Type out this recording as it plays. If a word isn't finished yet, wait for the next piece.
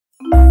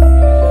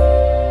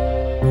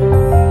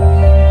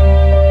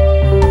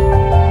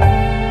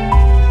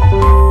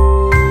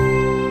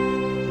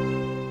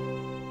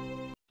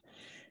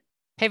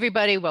Hey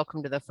everybody,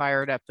 welcome to the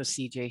Fired Up with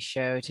CJ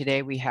show.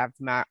 Today we have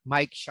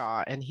Mike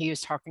Shaw, and he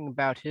is talking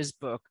about his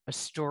book, A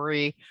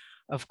Story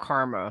of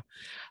Karma.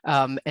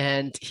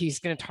 And he's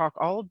going to talk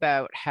all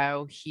about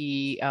how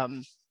he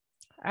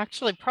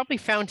actually probably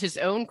found his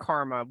own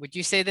karma. Would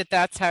you say that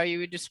that's how you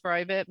would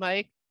describe it,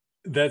 Mike?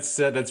 That's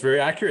very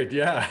accurate.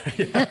 Yeah.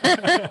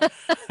 Yeah.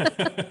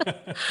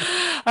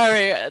 All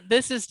right,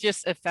 this is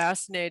just a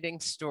fascinating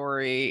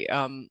story.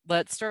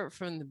 Let's start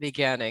from the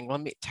beginning. Let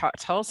me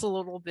tell us a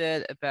little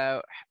bit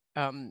about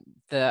the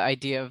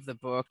idea of the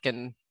book,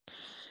 and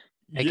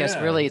I guess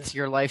really Yeah. it's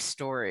your life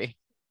story.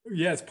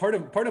 Yeah, it's part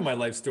of my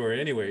life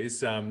story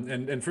anyways.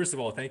 And first of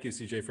all, thank you,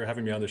 CJ, for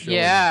having me on the show, and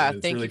Yeah,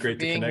 it's thank really you for great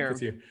to being connect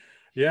with here. you.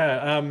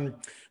 Yeah.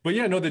 But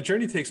yeah, no, the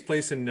journey takes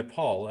place in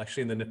Nepal,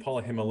 actually in the Nepal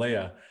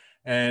Himalaya.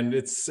 And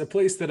it's a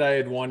place that I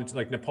had wanted to,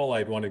 like Nepal,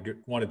 I'd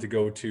wanted to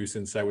go to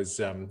since I was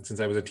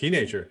a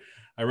teenager.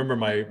 I remember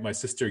my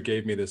sister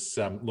gave me this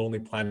Lonely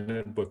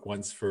Planet book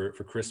once for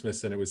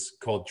Christmas, and it was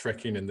called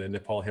Trekking in the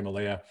Nepal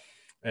Himalaya.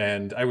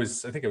 And I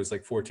think I was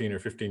like 14 or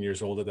 15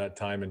 years old at that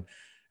time. And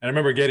I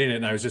remember getting it,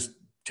 and I was just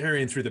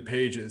tearing through the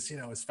pages,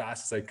 as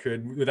fast as I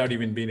could without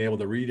even being able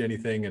to read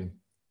anything. And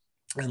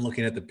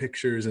looking at the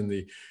pictures and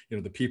the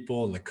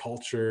people and the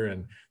culture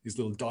and these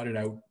little dotted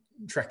out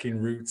trekking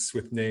routes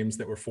with names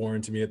that were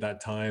foreign to me at that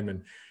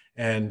time.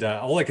 And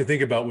all I could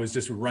think about was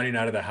just running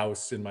out of the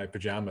house in my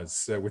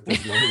pajamas with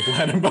this Lonely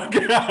Planet book.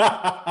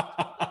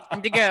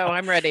 Time to go.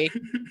 I'm ready.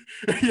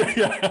 Yeah,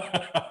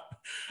 yeah.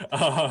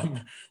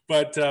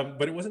 But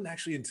it wasn't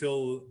actually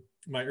until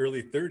my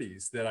early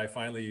 30s that I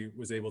finally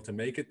was able to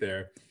make it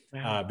there.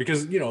 Wow.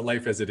 Because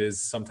life as it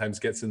is sometimes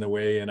gets in the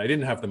way, and I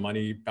didn't have the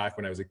money back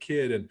when I was a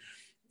kid, and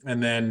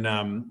then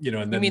and You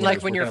then mean when I like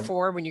was when working you're on.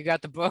 4, when you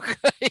got the book,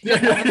 you Yeah,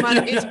 didn't have the yeah,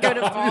 money to go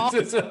to yeah. Paul?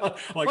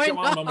 Like, Why come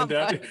on, not, mom and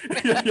dad.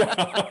 Mike? Yeah,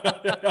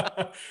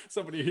 yeah.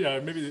 Somebody, yeah,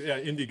 maybe, yeah,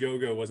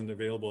 Indiegogo wasn't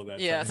available at that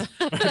Yes.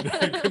 time.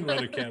 I couldn't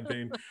run a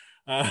campaign.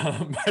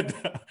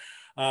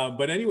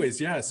 But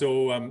anyways, yeah.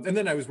 So, and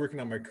then I was working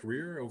on my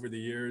career over the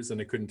years, and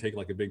I couldn't take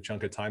like a big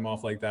chunk of time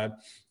off like that.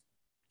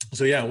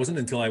 So yeah, it wasn't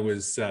until I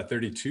was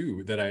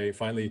 32 that I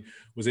finally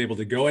was able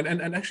to go.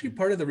 And actually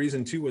part of the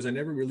reason too was I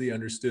never really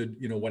understood,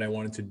 what I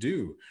wanted to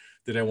do.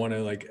 Did I want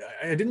to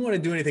I didn't want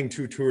to do anything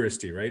too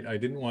touristy, right? I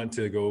didn't want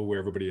to go where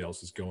everybody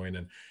else is going.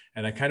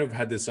 And I kind of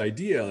had this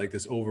idea, like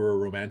this over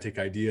romantic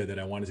idea, that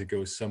I wanted to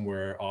go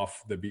somewhere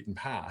off the beaten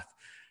path.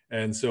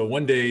 And so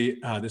one day,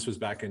 this was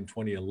back in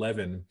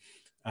 2011,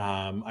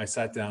 I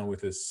sat down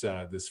with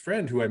this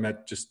friend who I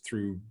met just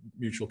through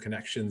mutual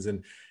connections,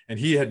 and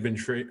he had been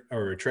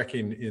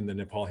trekking in the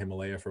Nepal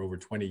Himalaya for over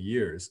 20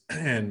 years.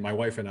 And my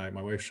wife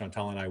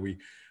Chantal and I, we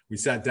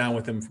sat down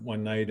with him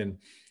one night, and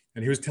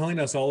he was telling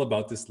us all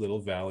about this little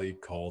valley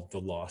called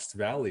the Lost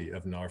Valley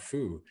of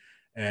Narfu,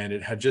 and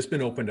it had just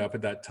been opened up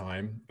at that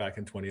time back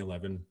in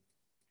 2011.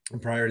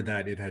 And prior to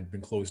that, it had been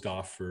closed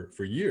off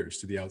for years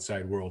to the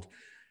outside world.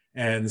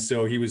 And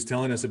so he was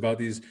telling us about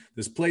this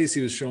place.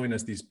 He was showing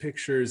us these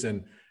pictures,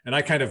 and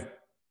I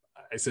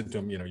said to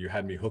him, you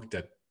had me hooked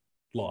at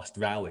Lost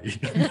Valley.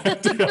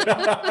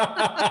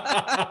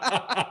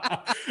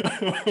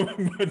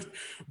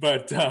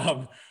 but,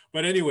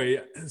 but anyway,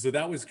 so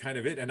that was kind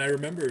of it. And I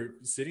remember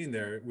sitting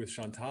there with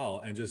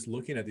Chantal and just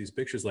looking at these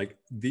pictures, like,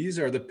 these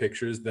are the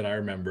pictures that I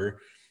remember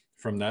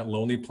from that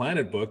Lonely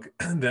Planet book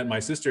that my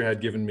sister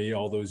had given me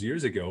all those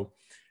years ago.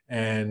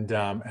 And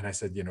I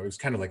said, it was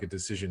kind of like a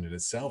decision in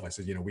itself. I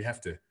said, we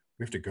have to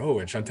go.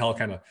 And Chantal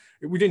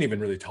we didn't even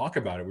really talk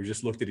about it. We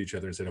just looked at each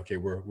other and said, okay,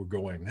 we're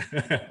going.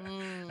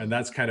 And Mm.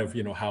 that's kind of,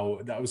 how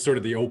that was sort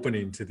of the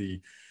opening to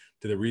the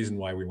reason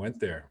why we went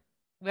there.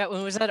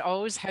 Was that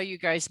always how you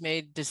guys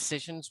made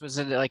decisions? Was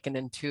it like an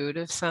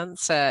intuitive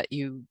sense that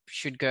you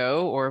should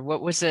go, or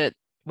what was it?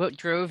 What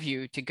drove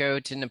you to go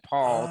to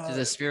Nepal, to Uh,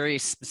 this very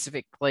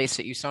specific place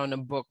that you saw in a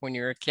book when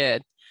you were a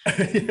kid?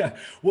 yeah.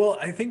 Well,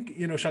 I think,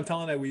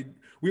 Chantal and I, we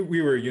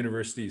were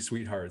university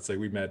sweethearts. Like,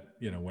 we met,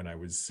 when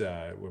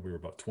we were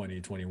about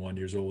 20, 21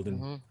 years old.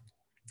 Hmm.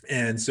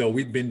 And so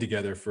we'd been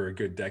together for a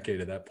good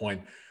decade at that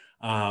point.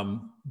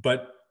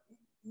 But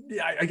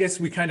yeah, I guess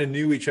we kind of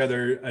knew each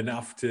other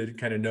enough to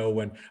kind of know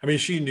when. I mean,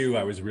 she knew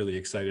I was really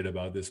excited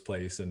about this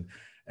place,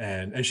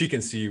 and she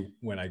can see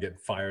when I get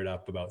fired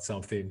up about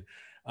something.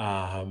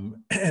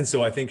 And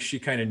so I think she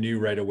kind of knew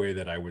right away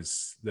that I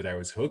was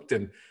hooked,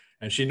 and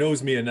she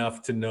knows me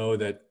enough to know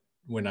that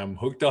when I'm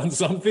hooked on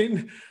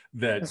something,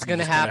 that It's you going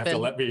to just kind of have to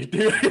happen. let me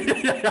do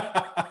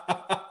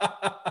it.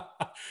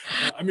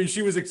 I mean,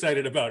 she was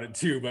excited about it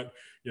too, but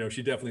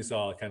she definitely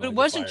saw kind of But it like the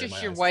wasn't fire in just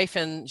my your eyes. wife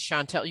and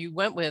Chantel. You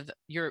went with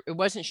it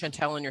wasn't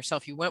Chantel and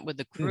yourself. You went with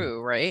the Mm.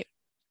 crew, right?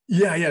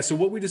 Yeah, yeah. So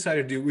what we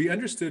decided to do, we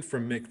understood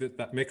from Mick,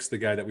 that Mick's the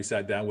guy that we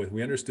sat down with.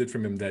 We understood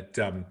from him that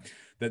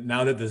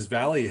now that this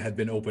valley had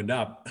been opened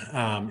up,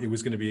 it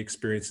was going to be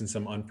experiencing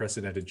some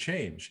unprecedented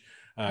change,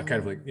 kind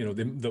of like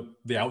Mm.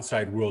 the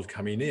outside world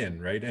coming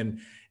in, right?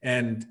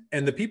 And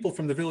the people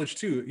from the village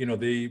too.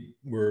 They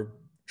were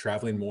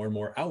traveling more and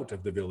more out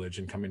of the village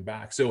and coming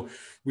back. So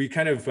we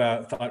kind of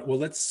thought, well,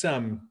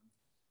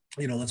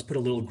 let's put a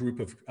little group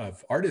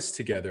of artists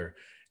together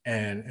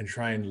and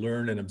try and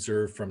learn and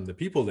observe from the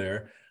people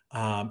there,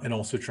 and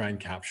also try and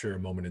capture a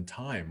moment in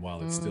time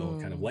while it's still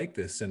kind of Mm, like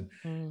this.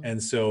 mm.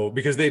 And so,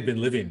 because they've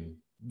been living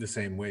the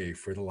same way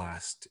for the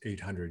last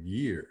 800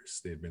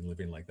 years, they've been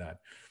living like that.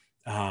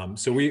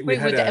 So we Wait,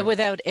 had a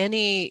without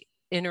any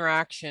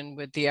interaction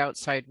with the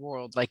outside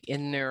world, like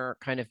in their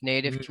kind of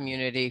native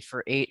community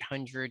for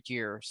 800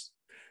 years.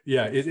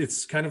 yeah,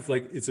 it's kind of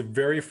like, it's a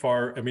very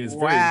far, I mean, it's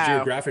very Wow.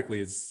 geographically,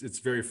 it's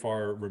very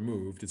far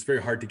removed. It's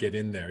very hard to get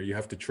in there. You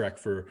have to trek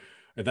for,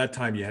 at that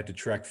time you had to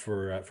trek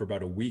for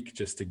about a week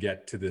just to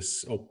get to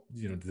this, to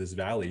this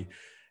valley.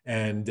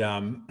 And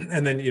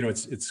then,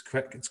 it's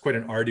quite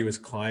an arduous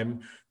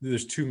climb.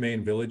 There's two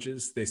main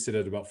villages. They sit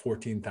at about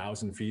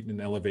 14,000 feet in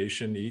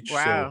elevation each. So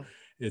Wow.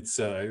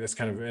 that's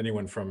kind of,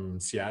 anyone from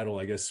Seattle,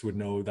 I guess, would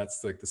know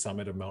that's like the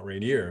summit of Mount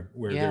Rainier,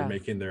 where they're Yeah.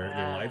 making their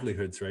Wow.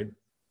 livelihoods, right?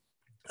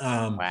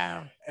 Um,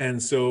 Wow.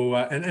 and so,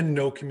 and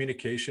no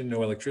communication,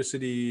 no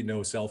electricity,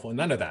 no cell phone,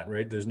 none of that,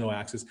 right? There's no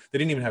access. They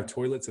didn't even have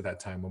toilets at that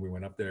time when we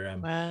went up there.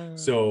 Wow.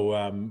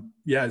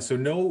 So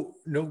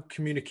no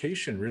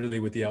communication really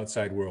with the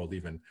outside world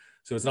even.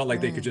 So it's not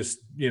like they could Mm. just,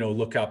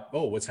 look up,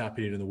 oh, what's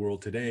happening in the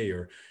world today,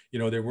 or,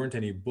 there weren't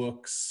any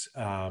books.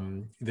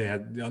 They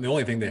had, the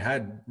only thing they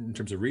had in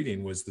terms of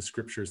reading was the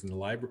scriptures in the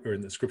library, or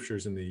in the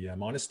scriptures in the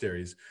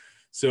monasteries.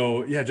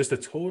 So yeah, just a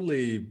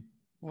totally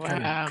kind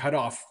of Wow. cut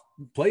off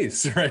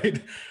place, right?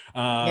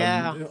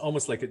 Yeah.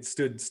 Almost like it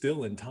stood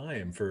still in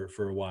time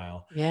for a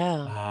while.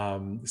 Yeah.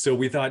 So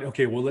we thought,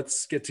 okay, well,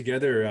 let's get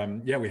together.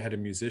 Yeah, we had a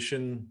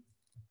musician,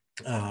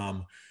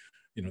 um,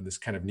 this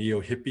kind of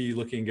neo hippie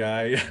looking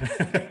guy.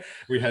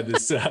 We had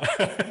this,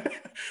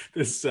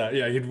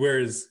 yeah, he'd wear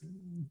his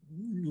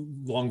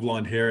long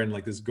blonde hair and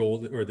like this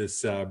gold, or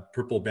this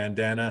purple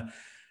bandana,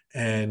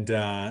 and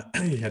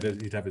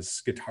he'd have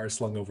his guitar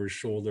slung over his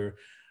shoulder.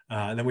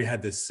 And then we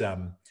had this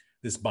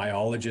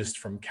biologist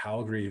from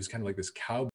Calgary, who's kind of like this cowboy